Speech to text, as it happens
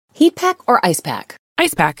Heat pack or ice pack?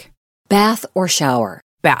 Ice pack. Bath or shower?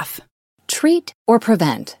 Bath. Treat or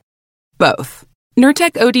prevent? Both.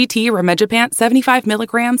 Nurtec ODT Rimegepant 75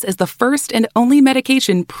 milligrams is the first and only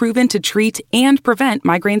medication proven to treat and prevent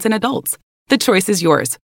migraines in adults. The choice is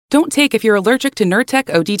yours. Don't take if you're allergic to Nurtec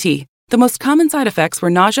ODT. The most common side effects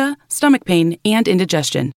were nausea, stomach pain, and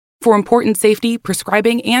indigestion. For important safety,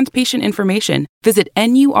 prescribing, and patient information, visit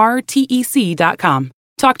NURTEC.com.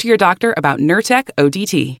 Talk to your doctor about Nurtec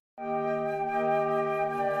ODT.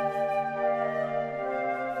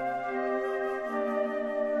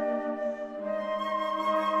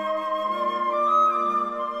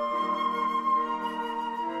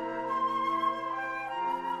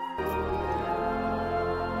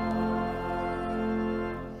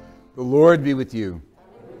 The Lord be with you.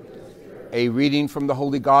 A reading from the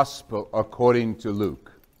Holy Gospel according to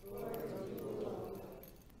Luke.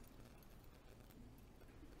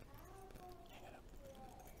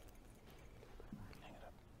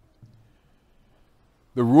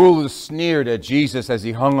 The rulers sneered at Jesus as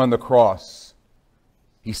he hung on the cross.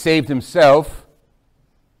 He saved himself.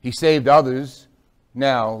 He saved others.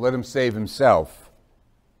 Now let him save himself.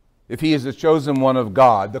 If he is the chosen one of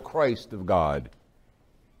God, the Christ of God.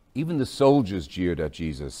 Even the soldiers jeered at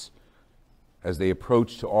Jesus. As they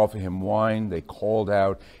approached to offer him wine, they called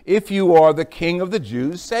out, "If you are the King of the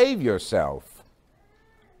Jews, save yourself."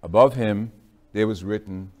 Above him there was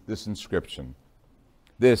written this inscription,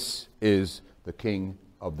 "This is the King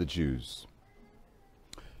of the Jews."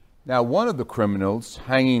 Now one of the criminals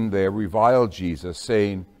hanging there reviled Jesus,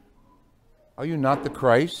 saying, "Are you not the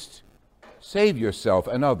Christ? Save yourself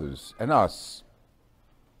and others and us."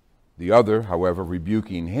 The other, however,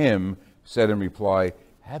 rebuking him, said in reply,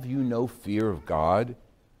 "Have you no fear of God?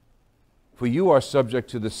 For you are subject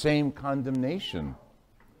to the same condemnation.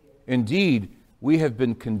 Indeed, we have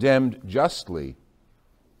been condemned justly,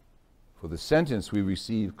 for the sentence we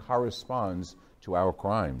receive corresponds to our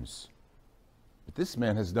crimes. But this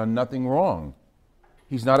man has done nothing wrong.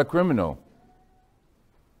 He's not a criminal."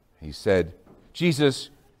 He said, "Jesus,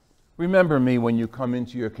 remember me when you come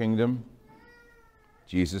into your kingdom."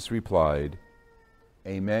 Jesus replied,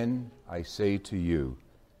 "Amen, I say to you,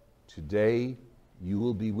 today you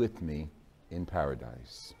will be with me in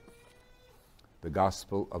paradise." The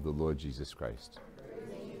Gospel of the Lord Jesus Christ.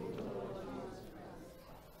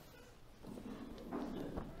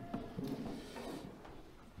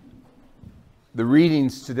 The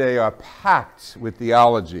readings today are packed with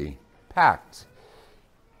theology, packed.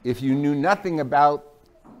 If you knew nothing about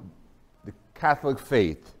the Catholic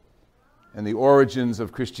faith and the origins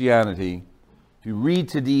of Christianity, if you read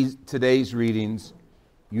today's readings,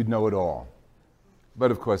 you'd know it all.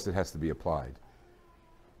 But of course, it has to be applied.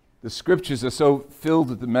 The scriptures are so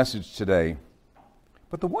filled with the message today.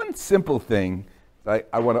 But the one simple thing that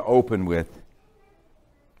I want to open with,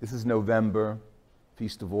 this is November,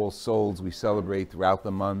 Feast of All Souls we celebrate throughout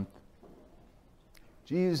the month.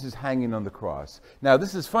 Jesus is hanging on the cross. Now,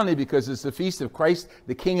 this is funny because it's the feast of Christ,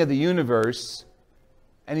 the King of the universe,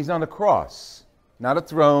 and he's on a cross. Not a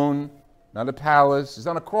throne, not a palace. He's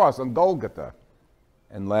on a cross, on Golgotha.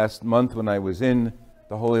 And last month when I was in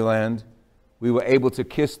the Holy Land, we were able to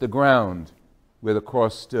kiss the ground where the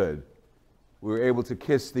cross stood. We were able to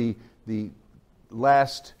kiss the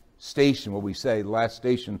last station, what we say, the last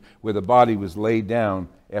station where the body was laid down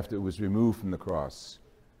after it was removed from the cross.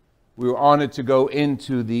 We were honored to go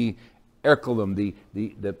into the Erculum,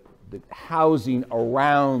 the housing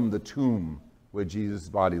around the tomb where Jesus'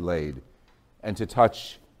 body laid, and to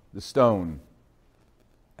touch the stone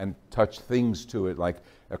and touch things to it like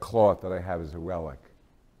a cloth that I have as a relic.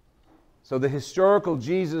 So the historical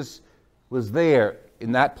Jesus was there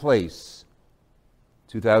in that place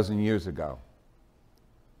 2,000 years ago.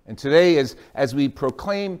 And today, as we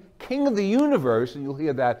proclaim King of the universe, and you'll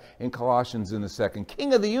hear that in Colossians in a second,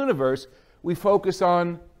 King of the universe, we focus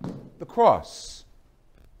on the cross,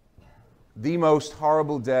 the most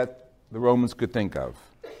horrible death the Romans could think of.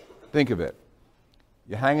 Think of it.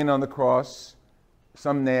 You're hanging on the cross,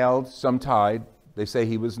 some nailed, some tied. They say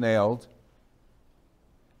he was nailed.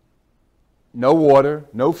 No water,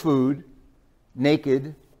 no food,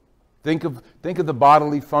 naked. Think of the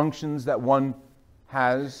bodily functions that one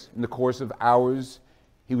has in the course of hours.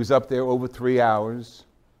 He was up there over 3 hours.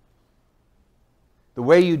 The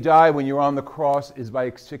way you die when you're on the cross is by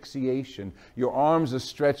asphyxiation. Your arms are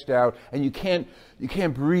stretched out and you can't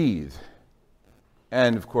breathe.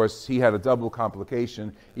 And of course, he had a double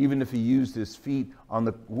complication. Even if he used his feet on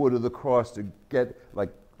the wood of the cross to get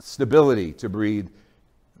like stability to breathe,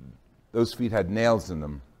 those feet had nails in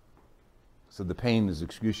them. So the pain is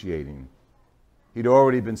excruciating. He'd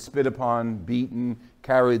already been spit upon, beaten,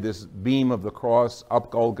 carried this beam of the cross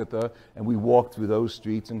up Golgotha, and we walked through those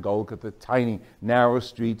streets in Golgotha, tiny, narrow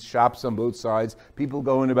streets, shops on both sides, people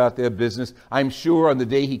going about their business. I'm sure on the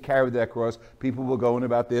day he carried that cross, people were going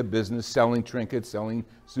about their business, selling trinkets, selling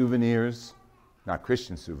souvenirs. Not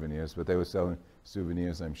Christian souvenirs, but they were selling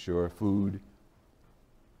souvenirs, I'm sure, food.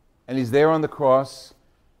 And he's there on the cross,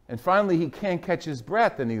 and finally he can't catch his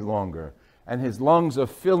breath any longer, and his lungs are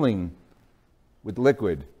filling with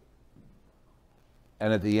liquid.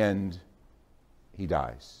 And at the end, he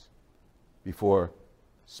dies. Before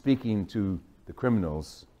speaking to the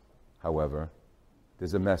criminals, however,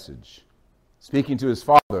 there's a message. Speaking to his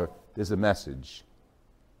Father, there's a message.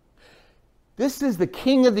 This is the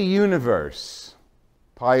King of the universe.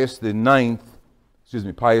 Pius XI, in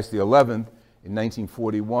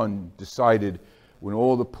 1941, decided, when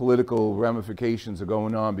all the political ramifications are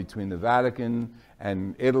going on between the Vatican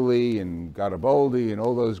and Italy and Garibaldi and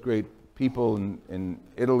all those great people in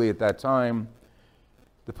Italy at that time,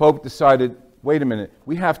 the Pope decided, wait a minute,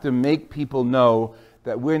 we have to make people know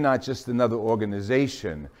that we're not just another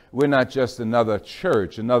organization, we're not just another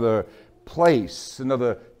church, another place,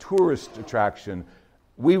 another tourist attraction.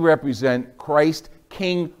 We represent Christ,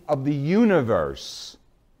 King of the universe.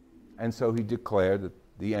 And so he declared that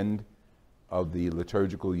the end of the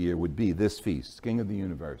liturgical year would be this feast, King of the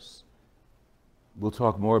universe. We'll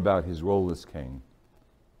talk more about his role as king.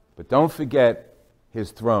 But don't forget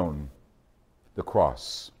his throne, the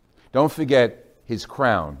cross. Don't forget his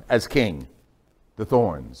crown as king, the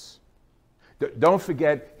thorns. Don't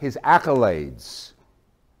forget his accolades.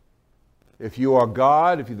 If you are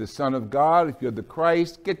God, if you're the Son of God, if you're the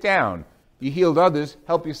Christ, get down. You healed others,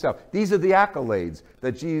 help yourself. These are the accolades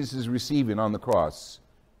that Jesus is receiving on the cross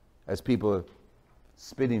as people are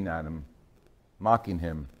spitting at him, mocking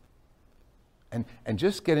him. And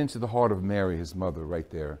just get into the heart of Mary, his mother, right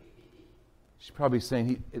there. She's probably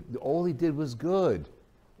saying, all he did was good.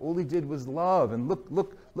 All he did was love. And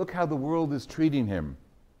look how the world is treating him.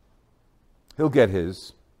 He'll get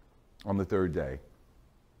his on the third day.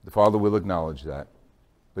 The Father will acknowledge that.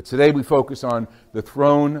 But today we focus on the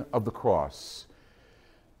throne of the cross.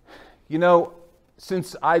 You know,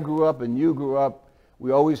 since I grew up and you grew up,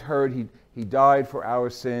 we always heard he died for our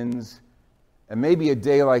sins. And maybe a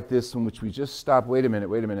day like this in which we just stop, wait a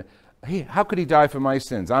minute. Hey, how could he die for my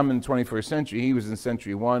sins? I'm in the 21st century. He was in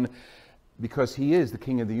century 1. Because he is the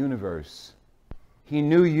King of the universe. He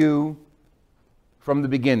knew you from the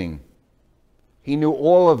beginning. He knew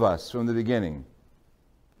all of us from the beginning.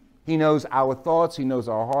 He knows our thoughts. He knows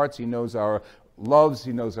our hearts. He knows our loves.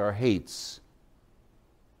 He knows our hates.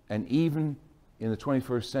 And even in the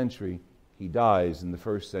 21st century, he dies in the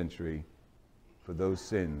first century for those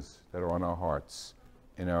sins that are on our hearts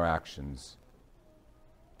and our actions.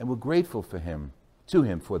 And we're grateful to him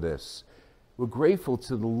for this. We're grateful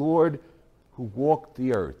to the Lord who walked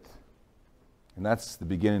the earth. And that's the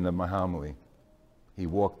beginning of my homily. He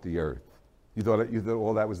walked the earth. You thought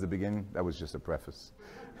all that was the beginning? That was just a preface.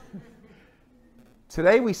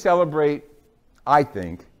 Today we celebrate, I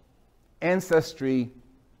think,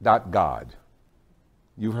 ANCESTRY.GOD.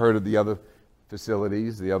 You've heard of the other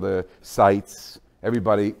facilities, the other sites.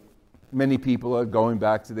 Many people are going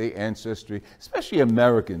back to their ancestry, especially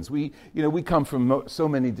Americans. We come from so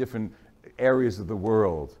many different areas of the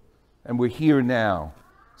world, and we're here now.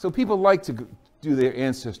 So people like to do their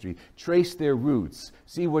ancestry, trace their roots,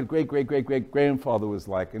 see what great-great-great-great-grandfather was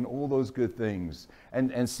like, and all those good things,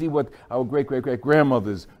 and see what our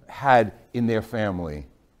great-great-great-grandmothers had in their family.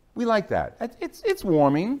 We like that. It's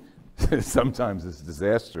warming. Sometimes it's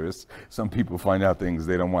disastrous. Some people find out things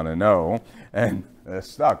they don't want to know, and they're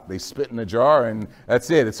stuck. They spit in a jar, and that's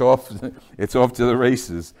it. It's off to the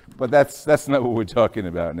races. But that's not what we're talking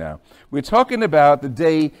about now. We're talking about the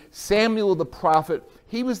day Samuel the prophet,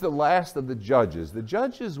 he was the last of the judges. The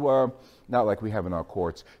judges were not like we have in our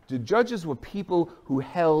courts. The judges were people who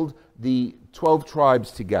held the 12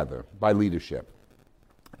 tribes together by leadership.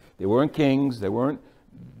 They weren't kings. They weren't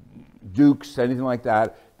dukes, anything like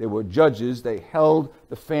that. They were judges. They held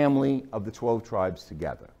the family of the 12 tribes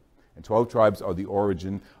together. And 12 tribes are the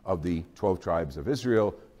origin of the 12 tribes of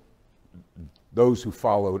Israel, those who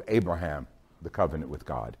followed Abraham, the covenant with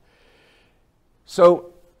God.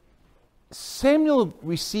 So Samuel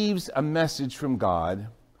receives a message from God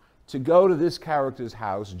to go to this character's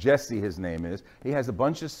house. Jesse, his name is. He has a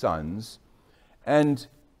bunch of sons. And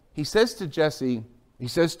he says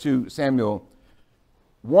to Samuel,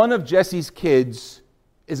 one of Jesse's kids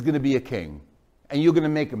is going to be a king, and you're going to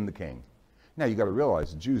make him the king. Now, you've got to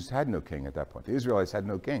realize the Jews had no king at that point. The Israelites had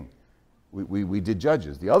no king. We did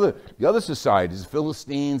judges. The other societies,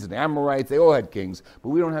 Philistines and Amorites, they all had kings, but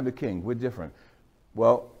we don't have a king. We're different.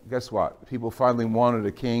 Well, guess what? People finally wanted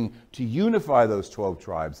a king to unify those 12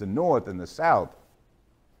 tribes, the north and the south.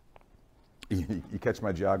 You catch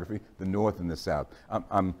my geography? The north and the south.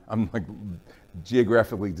 I'm like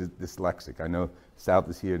geographically dyslexic. I know south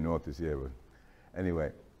is here, north is here. But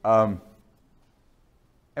anyway. And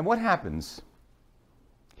what happens?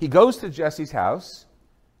 He goes to Jesse's house,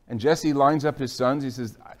 and Jesse lines up his sons. He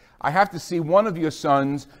says, I have to see one of your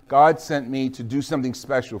sons. God sent me to do something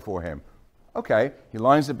special for him. Okay. He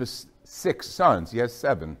lines up his 6 sons. He has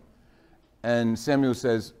 7. And Samuel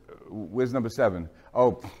says, where's number 7?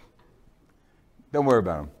 Oh, don't worry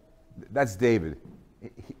about him. That's David.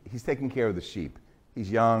 He's taking care of the sheep.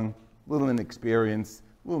 He's young, a little inexperienced,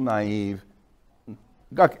 a little naive.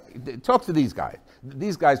 God, talk to these guys.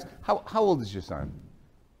 These guys, how old is your son?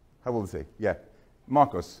 How old is he? Yeah.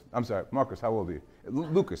 Marcos, how old are you?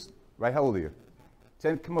 Lucas, right? How old are you?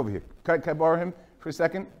 Come over here. Can I borrow him for a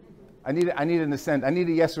second? I need an assent. I need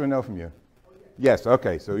a yes or a no from you. Yes,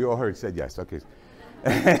 okay. So you all heard said yes. Okay.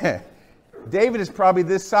 David is probably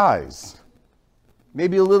this size.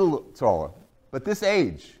 Maybe a little taller, but this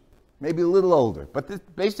age, maybe a little older. But this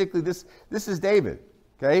is David,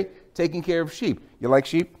 okay? Taking care of sheep. You like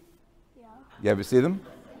sheep? Yeah. You ever see them?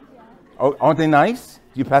 Yeah. Oh, aren't they nice?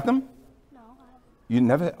 Do you pet them? No. You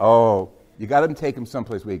never? Oh, you got to take them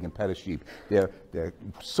someplace where you can pet a sheep. They're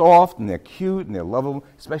soft and they're cute and they're lovable,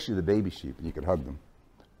 especially the baby sheep, and you can hug them.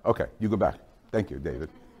 Okay, you go back. Thank you, David.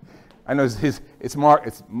 I know it's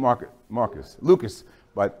Marcus, Lucas,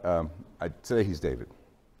 but I'd say he's David.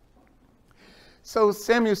 So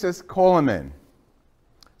Samuel says, call him in.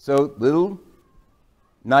 So little,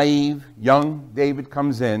 naive, young David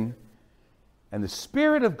comes in, and the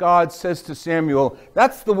Spirit of God says to Samuel,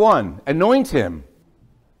 that's the one, anoint him,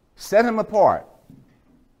 set him apart.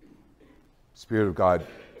 Spirit of God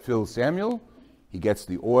fills Samuel. He gets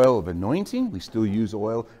the oil of anointing. We still use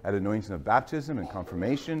oil at anointing of baptism and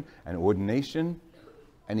confirmation and ordination.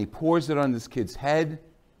 And he pours it on this kid's head,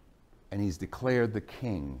 and he's declared the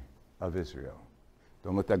king of Israel.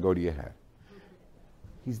 Don't let that go to your head.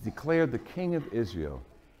 He's declared the king of Israel,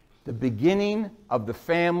 the beginning of the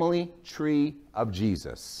family tree of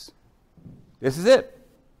Jesus. This is it.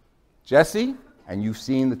 Jesse, and you've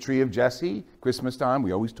seen the tree of Jesse, Christmas time.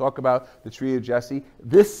 We always talk about the tree of Jesse.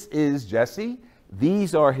 This is Jesse.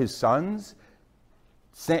 These are his sons.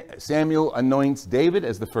 Samuel anoints David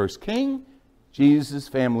as the first king. Jesus'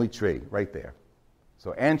 family tree, right there.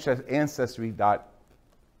 So ANCESTRY.GOD.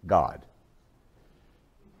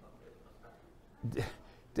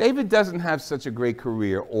 David doesn't have such a great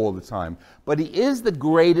career all the time, but he is the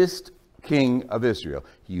greatest king of Israel.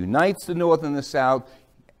 He unites the north and the south,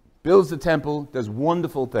 builds the temple, does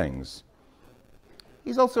wonderful things.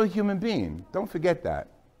 He's also a human being. Don't forget that.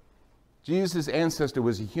 Jesus' ancestor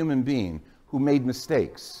was a human being who made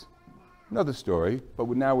mistakes. Another story, but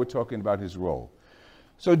now we're talking about his role.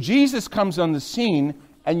 So Jesus comes on the scene,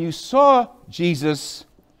 and you saw Jesus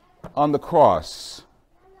on the cross.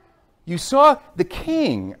 You saw the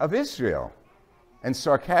king of Israel. And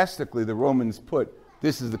sarcastically, the Romans put,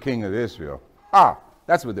 this is the king of Israel.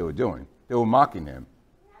 That's what they were doing. They were mocking him.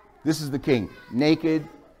 This is the king, naked,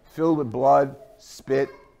 filled with blood, spit,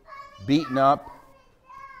 beaten up.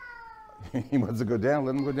 He wants to go down,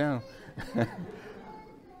 let him go down.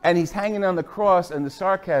 And he's hanging on the cross, and the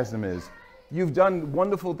sarcasm is, you've done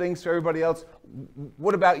wonderful things for everybody else.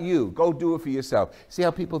 What about you? Go do it for yourself. See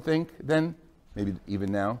how people think then? Maybe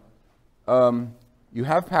even now. You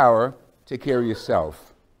have power, take care of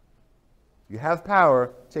yourself. You have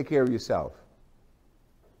power, take care of yourself.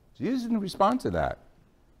 Jesus didn't respond to that.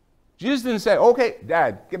 Jesus didn't say, okay,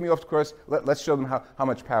 Dad, get me off the cross. Let's show them how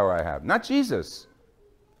much power I have. Not Jesus.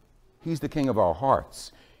 He's the king of our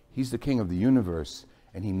hearts. He's the king of the universe,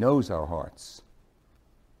 and he knows our hearts.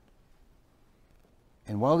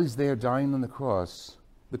 And while he's there dying on the cross,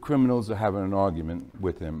 the criminals are having an argument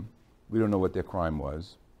with him. We don't know what their crime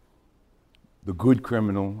was. The good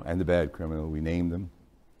criminal and the bad criminal, we named them.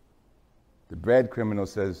 The bad criminal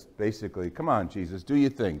says, basically, come on, Jesus, do your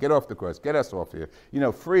thing. Get off the cross. Get us off here.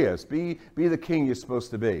 Free us. Be the king you're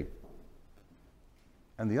supposed to be.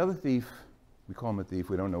 And the other thief, we call him a thief,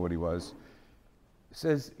 we don't know what he was,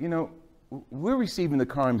 says, we're receiving the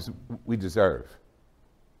crimes we deserve.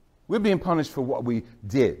 We're being punished for what we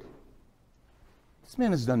did. This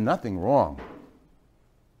man has done nothing wrong.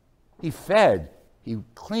 He fed, he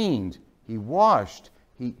cleaned, he washed,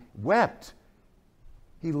 he wept,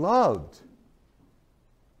 he loved.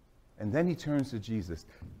 And then he turns to Jesus.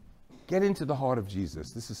 Get into the heart of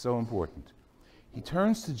Jesus. This is so important. he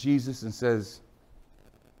turns to Jesus and says,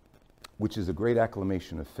 which is a great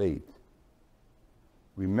acclamation of faith,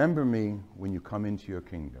 "Remember me when you come into your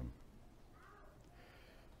kingdom."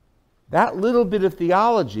 That little bit of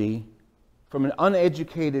theology from an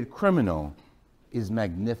uneducated criminal is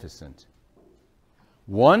magnificent.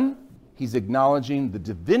 One, he's acknowledging the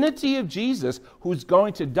divinity of Jesus, who's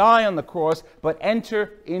going to die on the cross but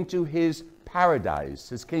enter into his paradise,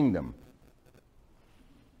 his kingdom.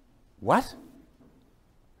 What?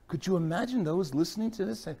 Could you imagine those listening to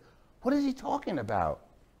this say, what is he talking about?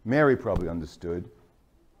 Mary probably understood.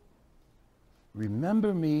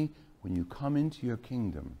 Remember me when you come into your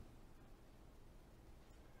kingdom.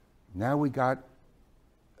 Now we got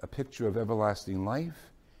a picture of everlasting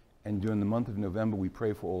life, and during the month of November we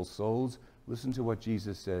pray for all souls. Listen to what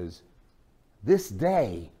Jesus says. This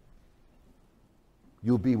day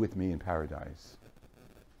you'll be with me in paradise.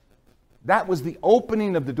 That was the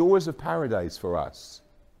opening of the doors of paradise for us.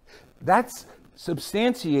 That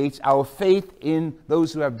substantiates our faith in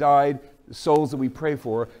those who have died, the souls that we pray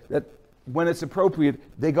for, that when it's appropriate,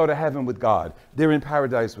 they go to heaven with God. They're in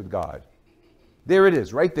paradise with God. There it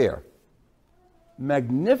is, right there.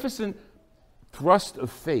 Magnificent thrust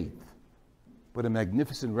of faith, but a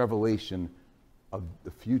magnificent revelation of the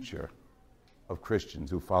future of Christians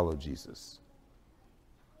who follow Jesus.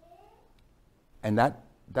 And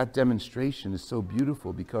that demonstration is so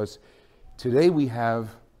beautiful because today we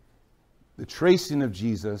have the tracing of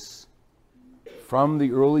Jesus from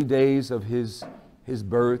the early days of his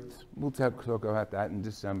birth. We'll talk about that in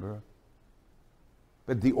December.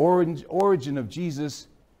 But the origin of Jesus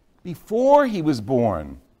before he was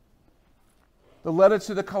born. The letter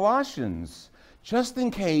to the Colossians. Just in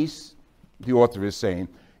case, the author is saying,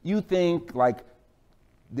 you think like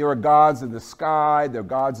there are gods in the sky, there are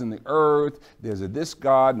gods in the earth, there's a this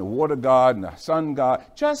God and a water God and a sun God.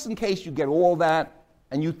 Just in case you get all that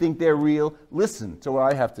and you think they're real, listen to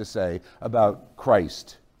what I have to say about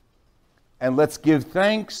Christ. And let's give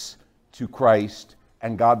thanks to Christ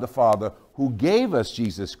and God the Father who gave us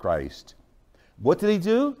Jesus Christ. What did he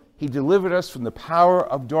do? He delivered us from the power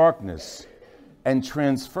of darkness and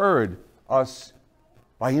transferred us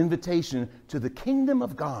by invitation to the kingdom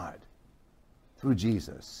of God through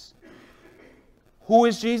Jesus. Who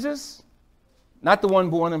is Jesus? Not the one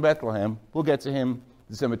born in Bethlehem. We'll get to him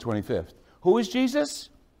December 25th. Who is Jesus?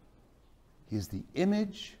 He is the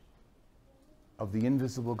image of the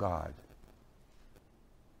invisible God.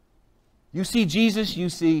 You see Jesus, you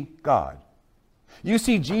see God. You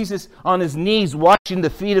see Jesus on his knees washing the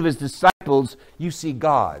feet of his disciples, you see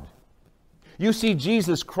God. You see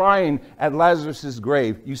Jesus crying at Lazarus'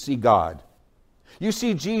 grave, you see God. You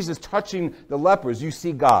see Jesus touching the lepers, you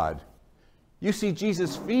see God. You see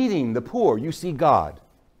Jesus feeding the poor, you see God.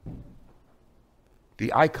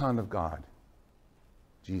 The icon of God,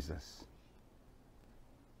 Jesus.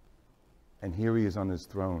 And here he is on his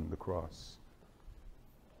throne, the cross.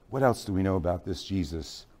 What else do we know about this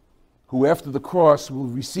Jesus, who after the cross will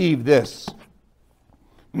receive this,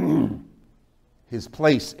 his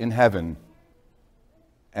place in heaven,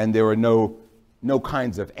 and there are no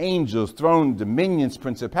kinds of angels, thrones, dominions,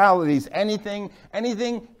 principalities, anything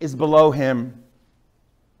is below him,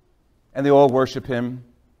 and they all worship him.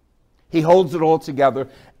 He holds it all together.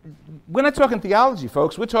 We're not talking theology,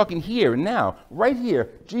 folks. We're talking here and now, right here,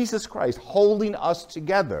 Jesus Christ holding us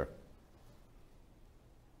together.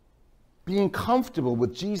 Being comfortable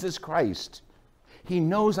with Jesus Christ. He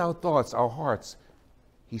knows our thoughts, our hearts.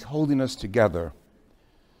 He's holding us together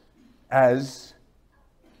as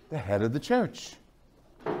the head of the church.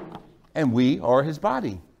 And we are his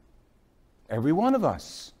body. Every one of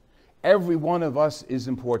us. Every one of us is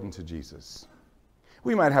important to Jesus.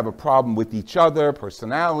 We might have a problem with each other,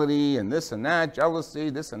 personality, and this and that,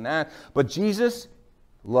 jealousy, this and that. But Jesus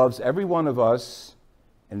loves every one of us,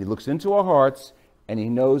 and he looks into our hearts, and he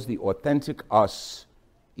knows the authentic us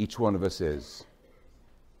each one of us is.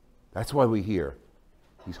 That's why we're here.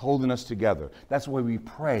 He's holding us together. That's why we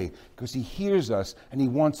pray, because he hears us and he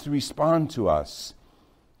wants to respond to us.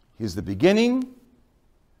 He's the beginning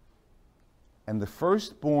and the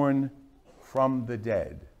firstborn from the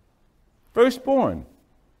dead. Firstborn,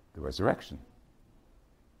 the resurrection.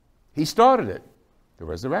 He started it, the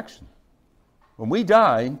resurrection. When we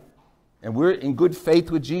die and we're in good faith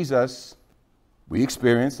with Jesus, we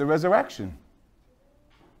experience the resurrection.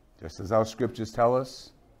 Just as our scriptures tell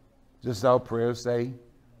us, just as our prayers say,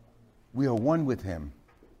 we are one with him.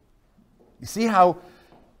 You see how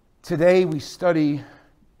today we study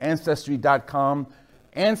Ancestry.com,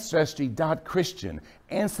 Ancestry.Christian,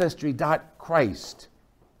 Ancestry.Christ.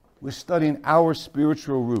 We're studying our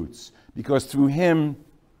spiritual roots because through him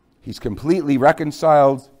He's completely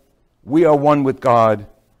reconciled. We are one with God,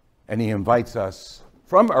 and he invites us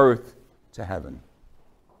from earth to heaven.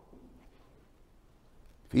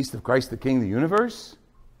 Feast of Christ the King of the universe?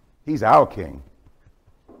 He's our King.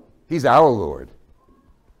 He's our Lord.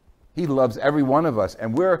 He loves every one of us,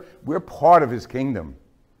 and we're part of his kingdom.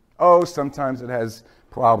 Oh, sometimes it has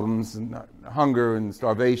problems and hunger and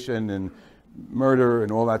starvation and murder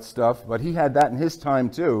and all that stuff, but he had that in his time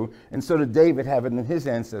too, and so did David have it in his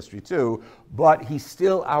ancestry too, but he's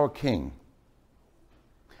still our King.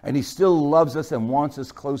 And he still loves us and wants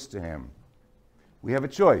us close to him. We have a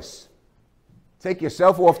choice. Take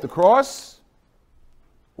yourself off the cross,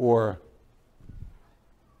 or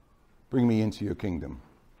bring me into your kingdom.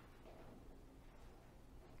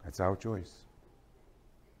 That's our choice.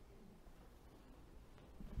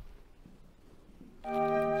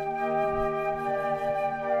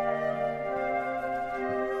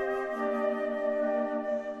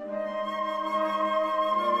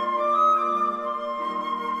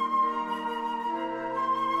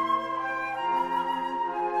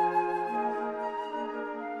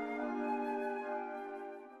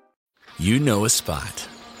 You know a spot,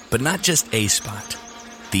 but not just a spot,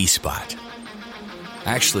 the spot.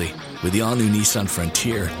 Actually, with the all-new Nissan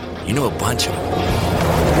Frontier, you know a bunch of them.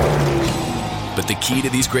 But the key to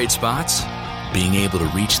these great spots? Being able to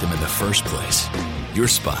reach them in the first place. Your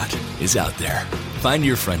spot is out there. Find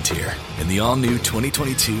your Frontier in the all-new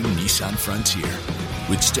 2022 Nissan Frontier.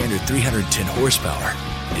 With standard 310 horsepower,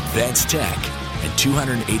 advanced tech, and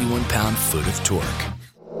 281 pound-foot of torque.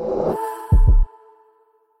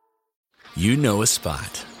 You know a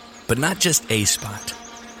spot, but not just a spot,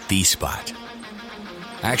 the spot.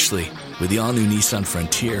 Actually, with the all-new Nissan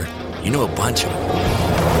Frontier, you know a bunch of them.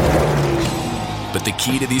 But the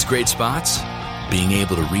key to these great spots? Being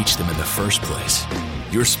able to reach them in the first place.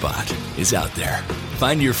 Your spot is out there.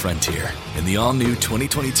 Find your Frontier in the all-new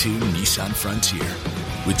 2022 Nissan Frontier.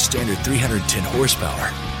 With standard 310 horsepower,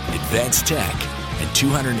 advanced tech, and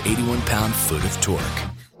 281 pound-foot of torque.